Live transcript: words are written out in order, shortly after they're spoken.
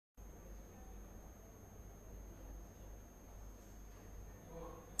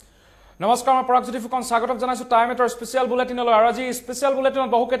নমস্কাৰ মই পৰাগজ্যোতি ফুকন স্বাগতম জনাইছো টাইম8ৰ স্পেচিয়েল বুলেটিনলৈ আৰু আজি স্পেচিয়েল বুলেটিনত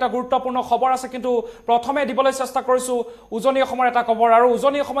বহুকেইটা গুৰুত্বপূৰ্ণ খবৰ আছে কিন্তু প্ৰথমে দিবলৈ চেষ্টা কৰিছো উজনি অসমৰ এটা খবৰ আৰু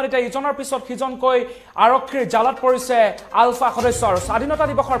উজনি অসমত এতিয়া ইজনৰ পিছত সিজনকৈ আৰক্ষীৰ জালত পৰিছে আলফা সদস্য আৰু স্বাধীনতা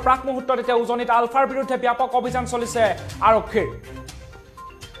দিৱসৰ প্ৰাক মুহূৰ্তত এতিয়া উজনিত আলফাৰ বিৰুদ্ধে ব্যাপক অভিযান চলিছে আৰক্ষীৰ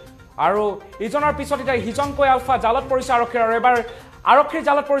আৰু ইজনৰ পিছত এতিয়া সিজনকৈ আলফা জালত পৰিছে আৰক্ষীৰ আৰু এবাৰ আৰক্ষীৰ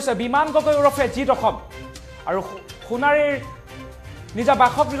জালত পৰিছে বিমান গগৈ ওৰফে জিত অসম আৰু সোণাৰীৰ নিজা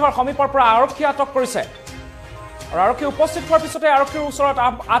বাসগৃহৰ সমীপৰ পৰা আৰক্ষী আটক কৰিছে আৰু আৰক্ষী উপস্থিত হোৱাৰ পিছতে আৰক্ষীৰ ওচৰত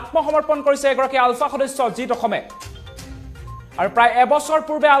আত্মসমৰ্পণ কৰিছে এগৰাকী আলফা সদস্য জিত অসমে আৰু প্ৰায় এবছৰ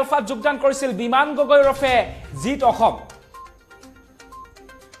পূৰ্বে আলফাত যোগদান কৰিছিল বিমান গগৈ ওৰফে জিত অসম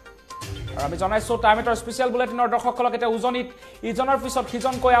আৰু আমি জনাইছো টাইম8ৰ স্পেচিয়েল বুলেটিনৰ দৰ্শকসকলক এতিয়া উজনিত ইজনৰ পিছত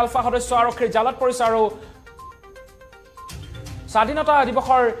সিজনকৈ আলফা সদস্য আৰক্ষীৰ জালত পৰিছে আৰু স্বাধীনতা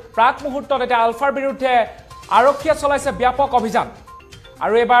দিৱসৰ প্ৰাক মুহূৰ্তত এতিয়া আলফাৰ বিৰুদ্ধে আৰক্ষীয়ে চলাইছে ব্যাপক অভিযান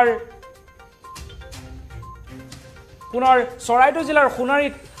আৰু এবাৰ পুনৰ চৰাইদেউ জিলাৰ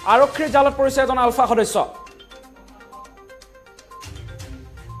সোণাৰীত আৰক্ষীৰ জালত পৰিছে এজন আলফা সদস্য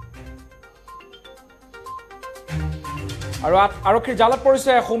আৰু আৰক্ষীৰ জালত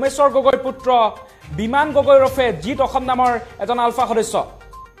পৰিছে সোমেশ্বৰ গগৈৰ পুত্ৰ বিমান গগৈ ওৰফে জিত অসম নামৰ এজন আলফা সদস্য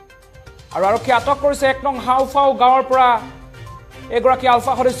আৰু আৰক্ষী আটক কৰিছে ১ নং হাওফাও গাঁৱৰ পৰা এগৰাকী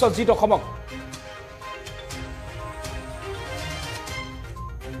আলফা সদস্য জিত অসমক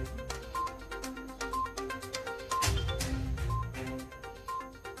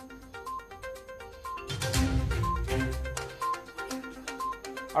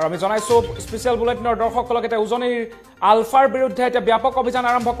আৰু আমি জনাইছো স্পেচিয়েল বুলেটিনৰ দৰ্শকসকলক এতিয়া উজনিৰ আলফাৰ বিৰুদ্ধে এতিয়া ব্যাপক অভিযান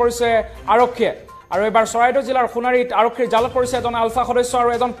আৰম্ভ কৰিছে আৰক্ষীয়ে আৰু এবাৰ চৰাইদেউ জিলাৰ সোণাৰীত আৰক্ষীৰ জালত পৰিছে এজন আলফা সদস্য আৰু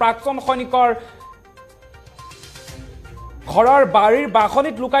এজন প্ৰাক্তন সৈনিকৰ ঘৰৰ বাৰীৰ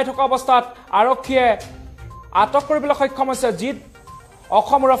বাহনিত লুকাই থকা অৱস্থাত আৰক্ষীয়ে আটক কৰিবলৈ সক্ষম হৈছে জিত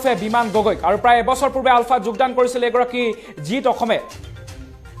অসম ওৰফে বিমান গগৈক আৰু প্ৰায় এবছৰ পূৰ্বে আলফাত যোগদান কৰিছিল এগৰাকী জিত অসমে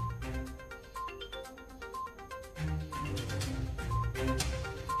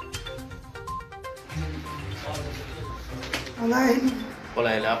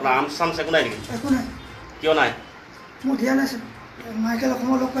পলাইলে আপোনাৰ আম চাম একো নাই নেকি একো নাই কিয় নাই মোৰ ধ্যান আছে মাইকেল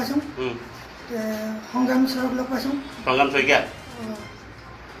অসমৰ লগ পাইছোঁ সংগ্ৰাম ছাৰক লগ পাইছোঁ সংগ্ৰাম শইকীয়া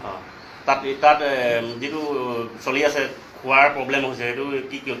তাত তাত যিটো চলি আছে খোৱাৰ প্ৰব্লেম হৈছে সেইটো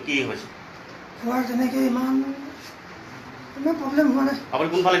কি হৈছে খোৱাৰ তেনেকৈ ইমান প্ৰব্লেম হোৱা নাই আপুনি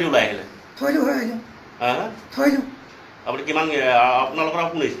কোনফালেদি ওলাই আহিলে থৈলোঁ হৈ আহিলোঁ থৈলোঁ আপুনি কিমান আপোনালোকৰ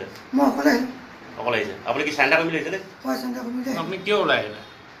কোন আহিছিলে মই অকলে আহিলোঁ অকলে আহিছে আপুনি কি চেণ্ডা কমি আহিছে নে হয় চেণ্টা কমিটি আপুনি কিয় ওলাই আহিলে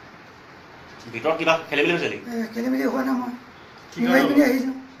ভিতৰত কিবা খেলি মেলি হৈছে নেকি খেলি মেলি হোৱা নাই মই নোৱাৰি পিনি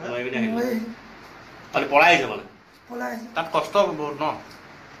আহিছোঁ আপুনি পলাই আহিছে মানে পলাই আহিছোঁ তাত কষ্ট বহুত ন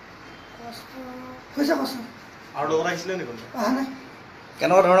কষ্ট হৈছে কষ্ট আৰু লগত আহিছিলে নেকি অহা নাই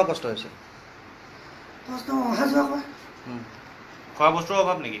কেনেকুৱা ধৰণৰ কষ্ট হৈছে কষ্ট অহা যোৱা কৰে খোৱা বস্তুৰ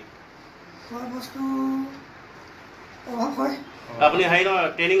অভাৱ নেকি খোৱা বস্তু অভাৱ হয় আপুনি হেৰি ন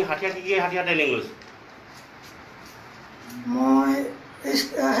ট্ৰেইনিং হাতীয়া কি হাতীয়া ট্ৰেইনিং লৈছে মই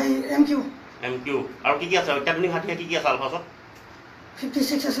হেৰি এম কিউ আৰু কি আছে অত্যাধুনিক হাতীয়া কি আছে আলফাছত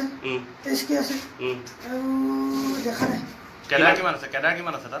 56 আছে SK আছে আৰু দেখা নাই কেডাৰ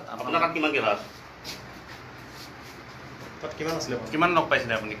কিমান আছে তাত আপোনাৰ তাত কিমান কেডাৰ আছে তাত কিমান আছিলে কিমান লগ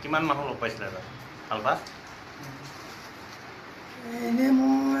পাইছিলে আপুনি কিমান মানুহ লগ পাইছিলে তাত আলফা এনেই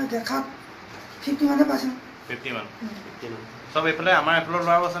মই দেখাত 50 মানে পাইছোঁ 50 মান সব এইফালে আমাৰ এইফালৰ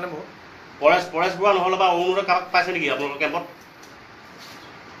ল'ৰাও আছেনে বহুত পৰেশ বুঢ়া নহ'লে বা অৰুণোদয় কাক পাইছে নেকি আপোনালোকৰ কেম্পত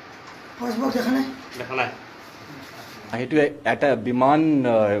পৰেশবুঢ়াক দেখা নাই সেইটো এটা বিমান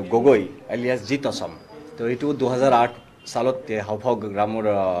গগৈ এলিয়াছ জিত অসম তো এইটো 2008 সালত হাওফাও গ্ৰামৰ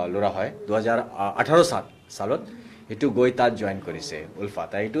ল'ৰা হয় 2018 সালত এইটো গৈ তাত জইন কৰিছে উলফা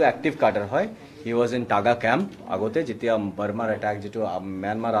এইটো এক্টিভ কাৰ্ডাৰ হয় he was in Taga camp আগতে যেতিয়া বাৰ্মাৰ এটাক যিটো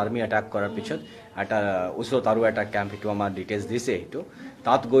ম্যানমাৰ আৰ্মি এটাক কৰাৰ পিছত এটা ওচৰত আৰু এটা কেম্প সেইটো আমাৰ ডিটেইলছ দিছে সেইটো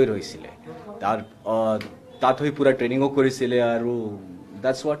তাত গৈ ৰৈছিলে তাত হৈ পুৰা ট্ৰেইনিঙো কৰিছিলে আৰু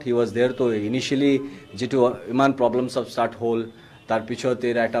that's what he was there to initially যেটো ইমান প্ৰবলেম সব স্টার্ট হল তার পিছতে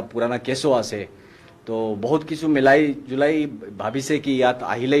এটা পুরানা কেসও আছে তো বহুত কিছু মিলাই জুলাই ভাবিছে কি ইয়াত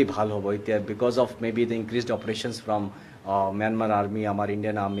আহিলেই ভাল হ'ব এতিয়া because of maybe the increased operations from Myanmar army আমার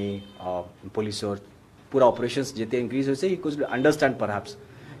ইন্ডিয়ান আর্মি পুলিশৰ পুৰা অপাৰেশনস যেতে ইনক্ৰিজ হৈছে হি কুড আন্ডাৰস্ট্যান্ড পাৰহ্যাপস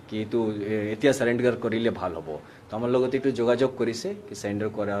কি তো এতিয়া সাৰেন্ডাৰ কৰিলে ভাল হ'ব তো আমাৰ লগত একটু যোগাযোগ কৰিছে কি সাৰেন্ডাৰ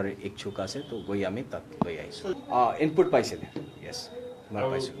কৰাৰ ইচ্ছুক আছে তো গৈ আমি তাত গৈ আহিছো ইনপুট পাইছিলে ইয়েস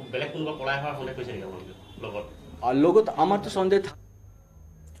লগত আমাৰতো সন্দেহ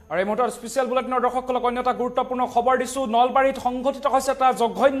আৰু এই মুহূৰ্তত স্পেচিয়েল বুলেটিনৰ দৰ্শকসকলক অন্য এটা গুৰুত্বপূৰ্ণ খবৰ দিছো নলবাৰীত সংঘটিত হৈছে এটা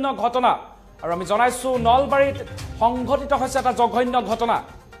জঘন্য ঘটনা আৰু আমি জনাইছো নলবাৰীত সংঘটিত হৈছে এটা জঘন্য ঘটনা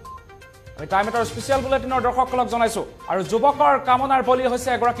টাইম এটাৰ স্পেচিয়েল বুলেটিনৰ দৰ্শকসকলক জনাইছো আৰু যুৱকৰ কামনাৰ বলি হৈছে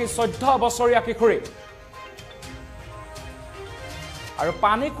এগৰাকী 14 বছৰীয়া কিশোৰী আৰু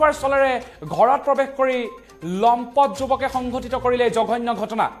পানী খোৱাৰ চলেৰে ঘৰত প্ৰৱেশ কৰি লম্পট যুৱকে সংঘটিত কৰিলে জঘন্য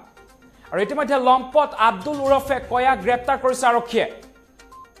ঘটনা আৰু ইতিমধ্যে লম্পট আব্দুল উৰফে কয়াক গ্ৰেপ্তাৰ কৰিছে আৰক্ষীয়ে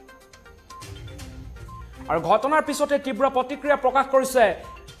আৰু ঘটনাৰ পিছতে তীব্ৰ প্ৰতিক্ৰিয়া প্ৰকাশ কৰিছে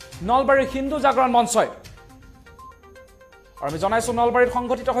নলবাৰীৰ হিন্দু জাগৰণ মঞ্চই আৰু আমি জনাইছো নলবাৰীত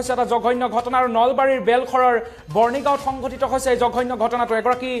সংঘটিত হৈছে এটা জঘন্য ঘটনা আৰু নলবাৰীৰ বেলখৰৰ বৰ্ণিগাঁৱত সংঘটিত হৈছে এই জঘন্য ঘটনাটো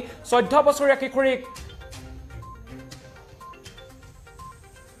এগৰাকী 14 বছৰীয়া কিশোৰীক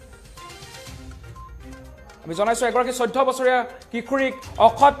আমি জনাইছো এগৰাকী 14 বছৰীয়া কিশোৰীক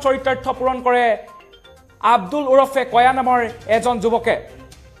অসৎ চৰিতাৰ্থ পূৰণ কৰে আব্দুল উৰফে কয়া নামৰ এজন যুৱকে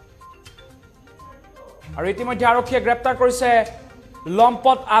আৰু ইতিমধ্যে আৰক্ষীয়ে গ্ৰেপ্তাৰ কৰিছে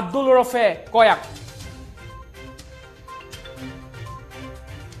লম্পট আব্দুল উৰফে কয়াক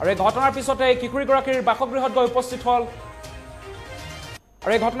আৰু এই ঘটনাৰ পিছতে কিশোৰীগৰাকীৰ বাসগৃহত গৈ উপস্থিত হল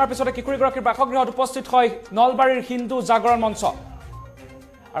আৰু এই ঘটনাৰ পিছতে কিশোৰীগৰাকীৰ বাসগৃহত উপস্থিত হয় নলবাৰীৰ হিন্দু জাগৰণ মঞ্চ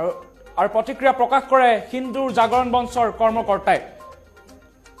আৰু প্ৰতিক্ৰিয়া প্ৰকাশ কৰে হিন্দু জাগৰণ মঞ্চৰ কৰ্মকৰ্তাই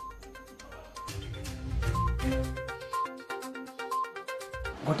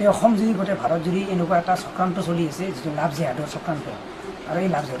গোটেই অসম জুৰি গোটেই ভাৰত জুৰি এনেকুৱা এটা চক্ৰান্ত চলি আছে যিটো লাভ জেহাদৰ চক্ৰান্ত আৰু এই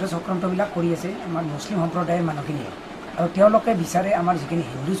লাভ জেহাদৰ চক্ৰান্তবিলাক কৰি আছে আমাৰ মুছলিম সম্প্ৰদায়ৰ মানুহখিনিয়ে আৰু তেওঁলোকে বিচাৰে আমাৰ যিখিনি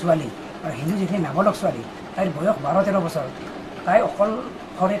হিন্দু ছোৱালী আৰু হিন্দু যিখিনি নাবালক ছোৱালী তাইৰ বয়স 12-13 বছৰ তাই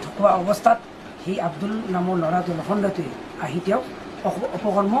অকলশৰে থকা অৱস্থাত সেই আব্দুল নামৰ ল'ৰাটোৱে লখণ্ডটোৱে আহি তেওঁক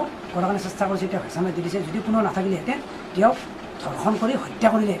অপকৰ্ম কৰাৰ কাৰণে চেষ্টা কৰিছে তেওঁক হেঁচা মাৰি দিছে যদি কোনো নাথাকিলেহেঁতেন তেওঁক ধৰ্ষণ কৰি হত্যা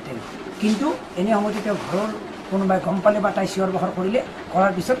কৰিলেহেঁতেন কিন্তু এনে সময়তে তেওঁ ঘৰৰ কোনোবাই গম পালে বা তাই চিঞৰ বাখৰ কৰিলে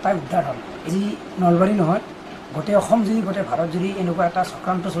কৰাৰ পিছত তাই উদ্ধাৰ হ'ল যি নলবাৰী নহয় গোটেই অসম জুৰি গোটেই ভাৰত জুৰি এনেকুৱা এটা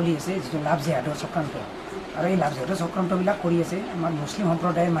চক্ৰান্ত চলি আছে যিটো লাভ জেহাদৰ চক্ৰান্ত আৰু এই লাভ জেহাদৰ চক্ৰান্তবিলাক কৰি আছে আমাৰ মুছলিম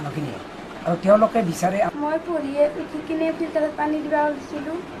সম্প্ৰদায়ৰ মানুহখিনিয়ে আৰু তেওঁলোকে বিচাৰে মই পঢ়িয়ে উঠি কিনে ফিল্টাৰত পানী দিব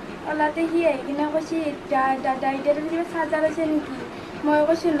ওলাইছিলোঁ ওলাতে সি আহি কিনে কৈছে দাদা এতিয়া কিবা চাৰ্জাৰ আছে নেকি মই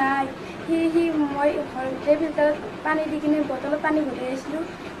কৈছোঁ নাই সি মই ঘৰতে ফিল্টাৰত পানী দি কিনে বটলত পানী ভৰাই আছিলোঁ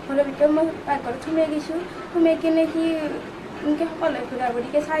ঘৰৰ ভিতৰত মই পাকঘৰত সোমাই গৈছোঁ সোমাই কিনে সি এনেকৈ সকলোৱে ঘূৰা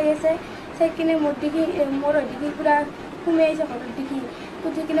ঘূৰিকৈ চাই আছে চাই কিনে মোৰ দেখি পূৰা সোমাই আহিছে ঘৰত দেখি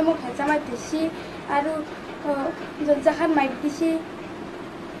উঠি কিনে মোক হেঁচা মাৰি ধৰিছে আৰু জজাখান মাৰি দিছে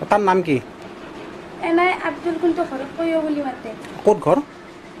তাৰ নাম কি এনাই আব্দুল কিন্তু ঘৰত কৈও বুলি মাতে ক'ত ঘৰ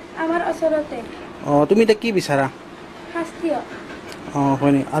আমাৰ ওচৰতে অঁ তুমি এতিয়া কি বিচাৰা শাস্তি অঁ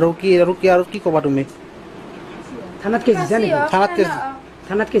হয় নি আৰু কি ক'বা তুমি থানাত কেছ দিছা নেকি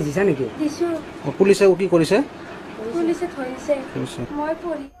থানাত কেছ দিছা নেকি দিছোঁ পুলিচে কি কৰিছে পুলিচে ধৰিছে মই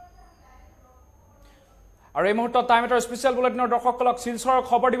পঢ়ি আৰু এই মুহূৰ্তত টাইম এটাৰ স্পেচিয়েল বুলেটিনৰ দৰ্শকসকলক শিলচৰৰ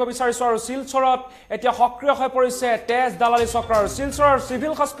খবৰ দিব বিচাৰিছো আৰু শিলচৰত এতিয়া সক্ৰিয় হৈ পৰিছে তেজ দালালি চক্ৰ আৰু শিলচৰৰ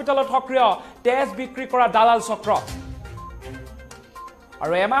চিভিল হস্পিটেলত সক্ৰিয় তেজ বিক্ৰী কৰা দালাল চক্ৰ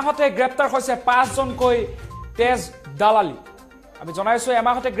আৰু এমাহতে গ্ৰেপ্তাৰ হৈছে 5জনকৈ তেজ দালালি আমি জনাইছো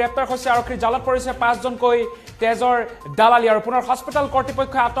এমাহতে গ্ৰেপ্তাৰ হৈছে আৰক্ষীৰ জালত পৰিছে 5জনকৈ তেজৰ দালালি আৰু পুনৰ হস্পিটেল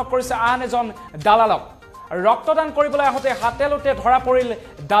কৰ্তৃপক্ষই আটক কৰিছে আন এজন দালালক আৰু ৰক্তদান কৰিবলৈ আহোঁতে হাতেলোতে ধৰা পৰিল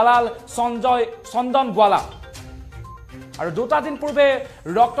দালাল চন্দন গোৱালা আৰু 2 দিন পূৰ্বে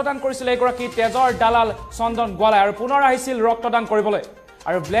ৰক্তদান কৰিছিল এগৰাকী তেজৰ দালাল চন্দন গোৱালা আৰু পুনৰ আহিছিল ৰক্তদান কৰিবলৈ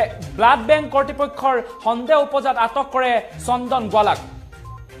আৰু ব্লাড বেংক কৰ্তৃপক্ষৰ সন্দেহ উপজাত আটক কৰে চন্দন গোৱালাক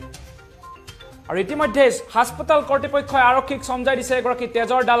আৰু ইতিমধ্যে হাস্পতাল কৰ্তৃপক্ষই আৰক্ষীক সমজাই দিছে এগৰাকী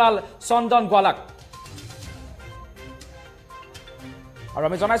তেজৰ দালাল চন্দন গোৱালাক আৰু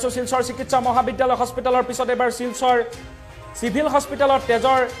আমি জনাইছো শিলচৰ চিকিৎসা মহাবিদ্যালয় হস্পিটেলৰ পিছত এবাৰ শিলচৰ চিভিল হস্পিটেলত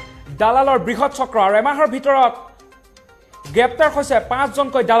তেজৰ দালালৰ বৃহৎ চক্ৰ আৰু এমাহৰ ভিতৰত গ্ৰেপ্তাৰ হৈছে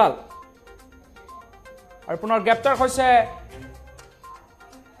 5জনকৈ দালাল আৰু পুনৰ গ্ৰেপ্তাৰ হৈছে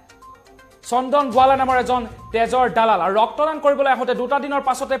চন্দন গোৱালা নামৰ এজন তেজৰ দালাল আৰু ৰক্তদান কৰিবলৈ আহোঁতে 2 দিনৰ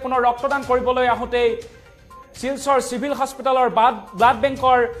পাছতে পুনৰ ৰক্তদান কৰিবলৈ আহোঁতে শিলচৰ চিভিল হস্পিটেলৰ ব্লাড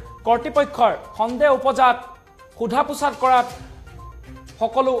বেংকৰ কৰ্তৃপক্ষৰ সন্দেহ উপজাত সোধা পোছাত কৰাত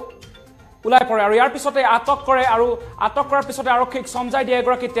সকলো ওলাই পৰে আৰু ইয়াৰ পিছতে আটক কৰে আৰু আটক কৰাৰ পিছতে আৰক্ষীক সমজাই দিয়ে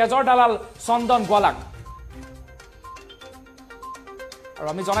এগৰাকী তেজৰ দালাল চন্দন গোৱালাক আৰু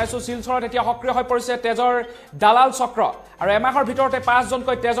আমি জনাইছো শিলচৰত এতিয়া সক্ৰিয় হৈ পৰিছে তেজৰ দালাল চক্ৰ আৰু এমাহৰ ভিতৰতে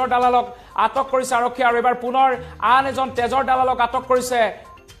 5জনকৈ তেজৰ দালালক আটক কৰিছে আৰক্ষী আৰু এবাৰ পুনৰ আন এজন তেজৰ দালালক আটক কৰিছে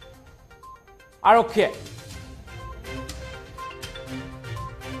আৰক্ষীয়ে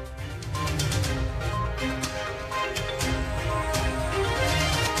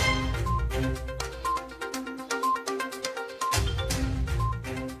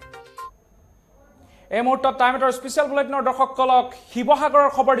এই মুহূৰ্তত টাইম এটাৰ স্পেচিয়েল বুলেটিনৰ দৰ্শকসকলক শিৱসাগৰৰ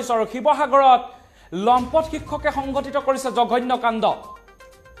খবৰ দিছো আৰু শিৱসাগৰত লম্পট শিক্ষকে সংঘটিত কৰিছে জঘন্য কাণ্ড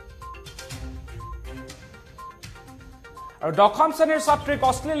আৰু 10ম শ্ৰেণীৰ ছাত্ৰীক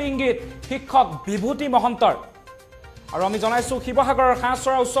অশ্লীল ইংগিত শিক্ষক বিভূতি মহন্তৰ আৰু আমি জনাইছো শিৱসাগৰৰ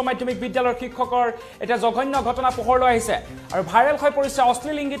হাঁহচৰা উচ্চ মাধ্যমিক বিদ্যালয়ৰ শিক্ষকৰ এটা জঘন্য ঘটনা পোহৰলৈ আহিছে আৰু ভাইৰেল হৈ পৰিছে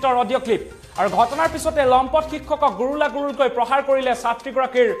অশ্লীল ইংগিতৰ অডিঅ' ক্লিপ আৰু ঘটনাৰ পিছতে লম্পট শিক্ষকক গুৰুলাগুৰুকৈ প্ৰহাৰ কৰিলে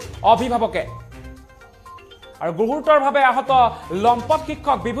ছাত্ৰীগৰাকীৰ অভিভাৱকে আৰু গুৰুতৰভাৱে আহত লম্পট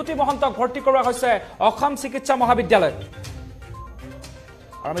শিক্ষক বিভূতি মহন্তক ভৰ্তি কৰোৱা হৈছে অসম চিকিৎসা মহাবিদ্যালয়ত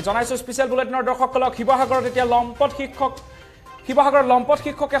আৰু আমি জনাইছো স্পেচিয়েল বুলেটিনৰ দৰ্শকসকলক শিৱসাগৰত এতিয়া শিৱসাগৰৰ লম্পট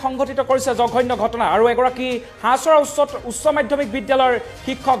শিক্ষকে সংঘটিত কৰিছে জঘন্য ঘটনা আৰু এগৰাকী হাঁহচৰা উচ্চ মাধ্যমিক বিদ্যালয়ৰ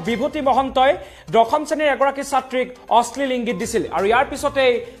শিক্ষক বিভূতি মহন্তই 10ম শ্ৰেণীৰ এগৰাকী ছাত্ৰীক অশ্লীল ইংগিত দিছিল আৰু ইয়াৰ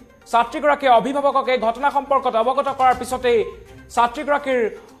পিছতেই ছাত্ৰীগৰাকীয়ে অভিভাৱকক এই ঘটনা সম্পৰ্কত অৱগত কৰাৰ পিছতেই ছাত্ৰীগৰাকীৰ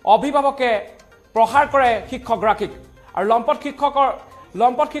অভিভাৱকে প্ৰহাৰ কৰে শিক্ষকগৰাকীক আৰু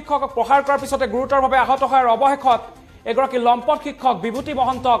লম্পট শিক্ষকক প্ৰহাৰ কৰাৰ পিছতে গুৰুতৰভাৱে আহত হয় আৰু অৱশেষত এগৰাকী লম্পট শিক্ষক বিভূতি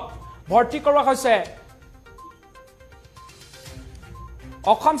মহন্তক ভৰ্তি কৰোৱা হৈছে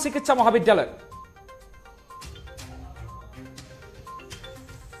অসম চিকিৎসা মহাবিদ্যালয়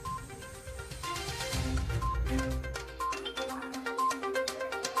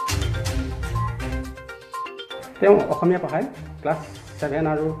তেওঁ অসমীয়া পঢ়ায় ক্লাছ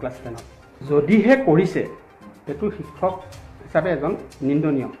 7 আৰু ক্লাছ 10 যদিহে কৰিছে সেইটো শিক্ষক হিচাপে এজন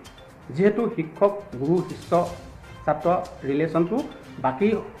নিন্দনীয় যেহেতু শিক্ষক গুৰু শিষ্য ছাত্ৰ ৰিলেশ্যনটো বাকী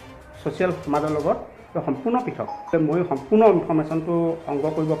ছ'চিয়েল সমাজৰ লগত সম্পূৰ্ণ পৃথক মই সম্পূৰ্ণ ইনফৰ্মেশ্যনটো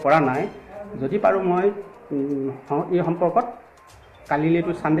সংগ্ৰহ কৰিব পৰা নাই যদি পাৰোঁ মই এই সম্পৰ্কত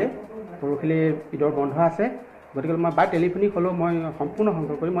কালিলৈতো ছানডে পৰহিলৈ ঈদৰ বন্ধ আছে গতিকে মই বাই টেলিফোনিক হ'লেও মই সম্পূৰ্ণ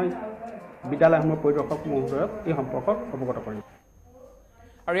সংগ্ৰহ কৰি মই বিদ্যালয়সমূহৰ পৰিদৰ্শক মহোদয়ক এই সম্পৰ্কত অৱগত কৰিম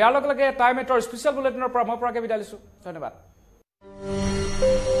আৰু ইয়াৰ লগে লগে টাইম 8ৰ স্পেচিয়েল বুলেটিনৰ পৰা মই পৰাকে বিদায় লৈছোঁ ধন্যবাদ